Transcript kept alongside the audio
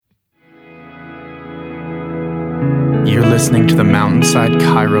You're listening to the Mountainside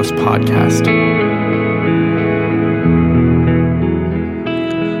Kairos podcast.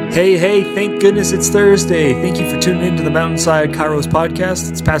 Hey, thank goodness it's Thursday. Thank you for tuning in to the Mountainside Kairos podcast.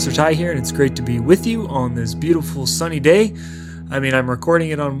 It's Pastor Ty here, and it's great to be with you on this beautiful sunny day. I'm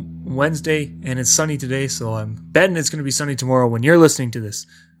recording it on Wednesday, and it's sunny today, so I'm betting it's going to be sunny tomorrow when you're listening to this.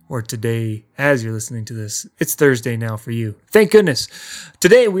 Or today, as you're listening to this. It's Thursday now for you. Thank goodness.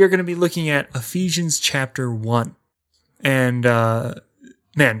 Today, we are going to be looking at Ephesians chapter 1. And,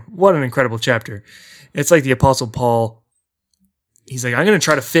 man, what an incredible chapter. It's like the Apostle Paul. He's like, I'm going to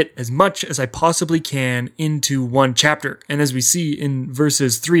try to fit as much as I possibly can into one chapter. And as we see in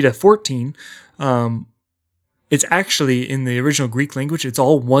verses 3 to 14, it's actually, in the original Greek language, it's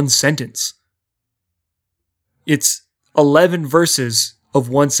all one sentence. It's 11 verses of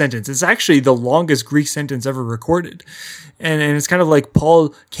one sentence. It's actually the longest Greek sentence ever recorded. And it's kind of like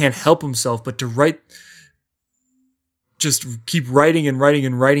Paul can't help himself but to just keep writing and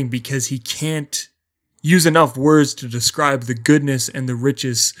writing because he can't use enough words to describe the goodness and the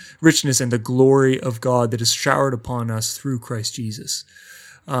richness and the glory of God that is showered upon us through Christ Jesus.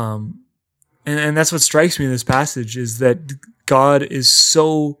 And that's what strikes me in this passage, is that God is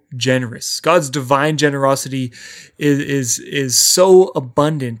so generous. God's divine generosity is so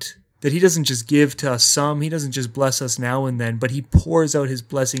abundant that he doesn't just give to us some. He doesn't just bless us now and then, but he pours out his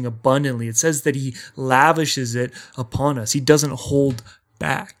blessing abundantly. It says that he lavishes it upon us. He doesn't hold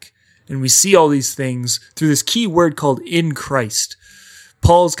back. And we see all these things through this key word called in Christ.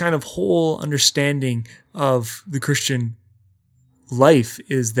 Paul's kind of whole understanding of the Christian life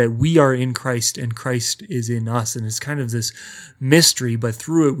is that we are in Christ and Christ is in us. And it's kind of this mystery, but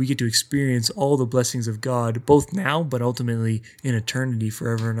through it we get to experience all the blessings of God, both now, but ultimately in eternity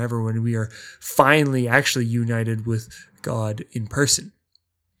forever and ever, when we are finally actually united with God in person.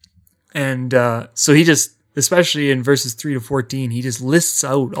 And so he just, especially in verses 3 to 14, he just lists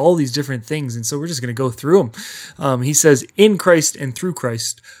out all these different things. And so we're just going to go through them. He says, in Christ and through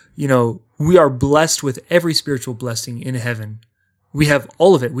Christ, we are blessed with every spiritual blessing in heaven. We have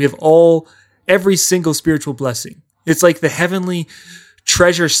all of it. We have every single spiritual blessing. It's like the heavenly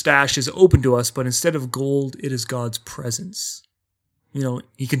treasure stash is open to us, but instead of gold, it is God's presence.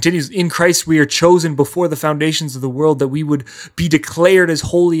 He continues, in Christ we are chosen before the foundations of the world, that we would be declared as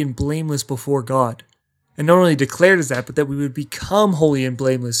holy and blameless before God. And not only declared as that, but that we would become holy and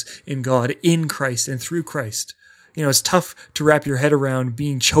blameless in God, in Christ and through Christ. It's tough to wrap your head around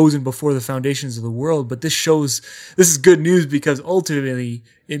being chosen before the foundations of the world, but this is good news, because ultimately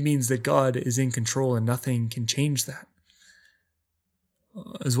it means that God is in control and nothing can change that.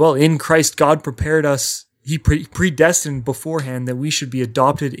 As well, in Christ, God prepared us. He predestined beforehand that we should be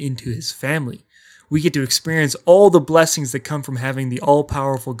adopted into his family. We get to experience all the blessings that come from having the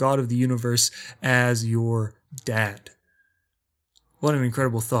all-powerful God of the universe as your dad. What an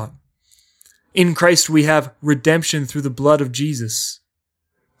incredible thought. In Christ, we have redemption through the blood of Jesus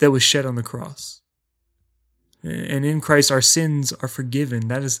that was shed on the cross. And in Christ, our sins are forgiven.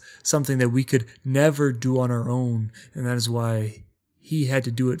 That is something that we could never do on our own. And that is why he had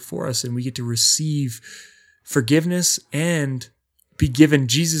to do it for us. And we get to receive forgiveness and be given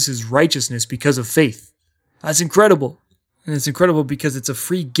Jesus' righteousness because of faith. That's incredible. And it's incredible because it's a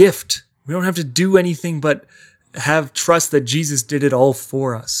free gift. We don't have to do anything but have trust that Jesus did it all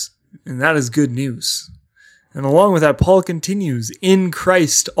for us. And that is good news. And along with that, Paul continues, in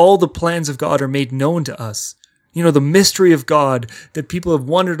Christ, all the plans of God are made known to us. The mystery of God that people have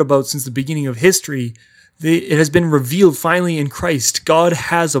wondered about since the beginning of history, it has been revealed finally in Christ. God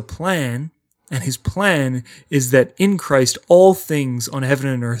has a plan, and his plan is that in Christ, all things on heaven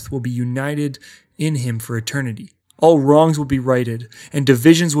and earth will be united in him for eternity. All wrongs will be righted, and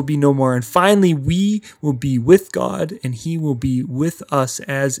divisions will be no more. And finally, we will be with God, and he will be with us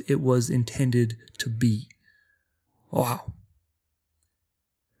as it was intended to be. Wow.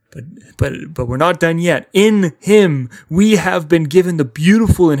 But we're not done yet. In him, we have been given the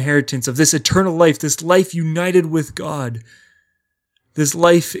beautiful inheritance of this eternal life, this life united with God, this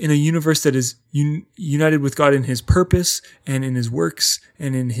life in a universe that is united with God in his purpose and in his works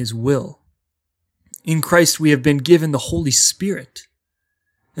and in his will. In Christ, we have been given the Holy Spirit.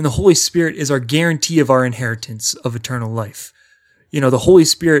 And the Holy Spirit is our guarantee of our inheritance of eternal life. The Holy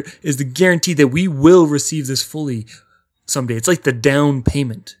Spirit is the guarantee that we will receive this fully someday. It's like the down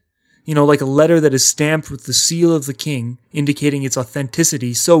payment. Like a letter that is stamped with the seal of the King, indicating its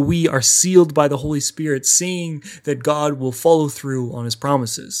authenticity. So we are sealed by the Holy Spirit, saying that God will follow through on his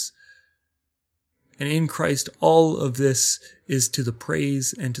promises. And in Christ, all of this is to the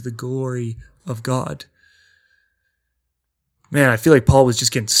praise and to the glory of God. Man, I feel like Paul was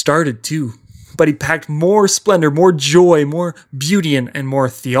just getting started too. but he packed more splendor, more joy, more beauty, and more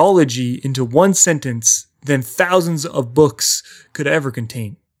theology into one sentence than thousands of books could ever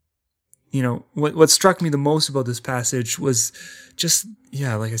contain. You know, what struck me the most about this passage was just,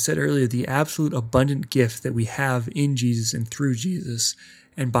 like I said earlier, the absolute abundant gift that we have in Jesus and through Jesus,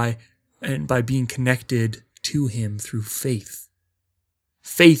 and by being connected to him through faith.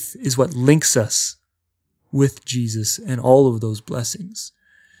 Faith is what links us with Jesus and all of those blessings.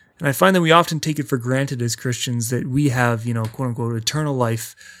 And I find that we often take it for granted as Christians that we have, quote unquote, eternal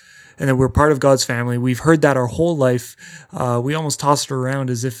life, and that we're part of God's family. We've heard that our whole life. We almost toss it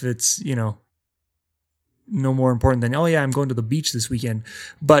around as if it's, no more important than, I'm going to the beach this weekend.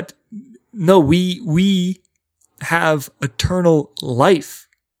 But no, we have eternal life,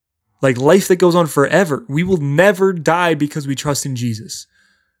 like life that goes on forever. We will never die because we trust in Jesus.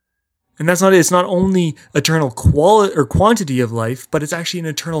 And that's not it. It's not only eternal quality or quantity of life, but it's actually an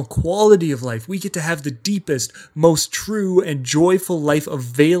eternal quality of life. We get to have the deepest, most true and joyful life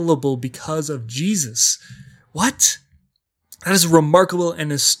available because of Jesus. What? That is a remarkable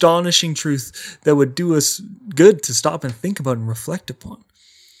and astonishing truth that would do us good to stop and think about and reflect upon.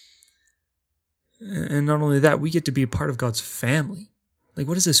 And not only that, we get to be a part of God's family. Like,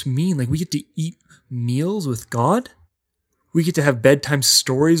 what does this mean? Like, we get to eat meals with God? We get to have bedtime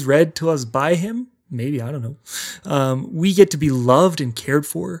stories read to us by him? Maybe, I don't know. We get to be loved and cared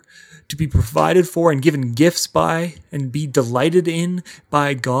for, to be provided for and given gifts by, and be delighted in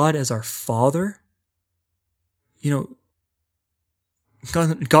by God as our Father.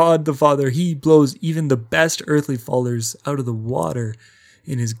 God the Father, he blows even the best earthly fathers out of the water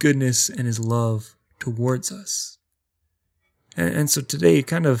in his goodness and his love towards us. And so today,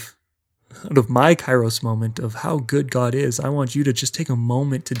 kind of out of my Kairos moment of how good God is, I want you to just take a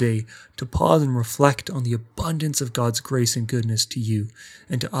moment today to pause and reflect on the abundance of God's grace and goodness to you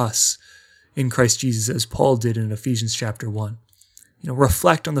and to us in Christ Jesus, as Paul did in Ephesians chapter 1.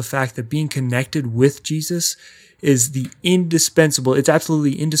 Reflect on the fact that being connected with Jesus is it's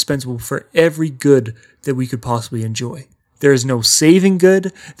absolutely indispensable for every good that we could possibly enjoy. There is no saving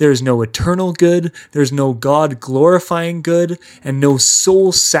good, there is no eternal good, there is no God-glorifying good, and no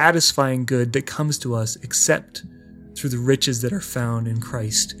soul-satisfying good that comes to us except through the riches that are found in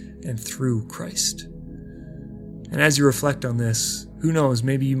Christ and through Christ. And as you reflect on this, who knows,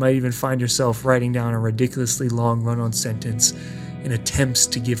 maybe you might even find yourself writing down a ridiculously long run-on sentence in attempts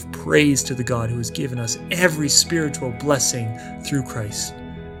to give praise to the God who has given us every spiritual blessing through Christ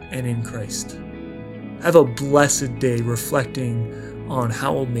and in Christ. Have a blessed day reflecting on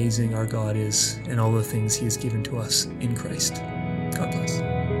how amazing our God is and all the things he has given to us in Christ. God bless.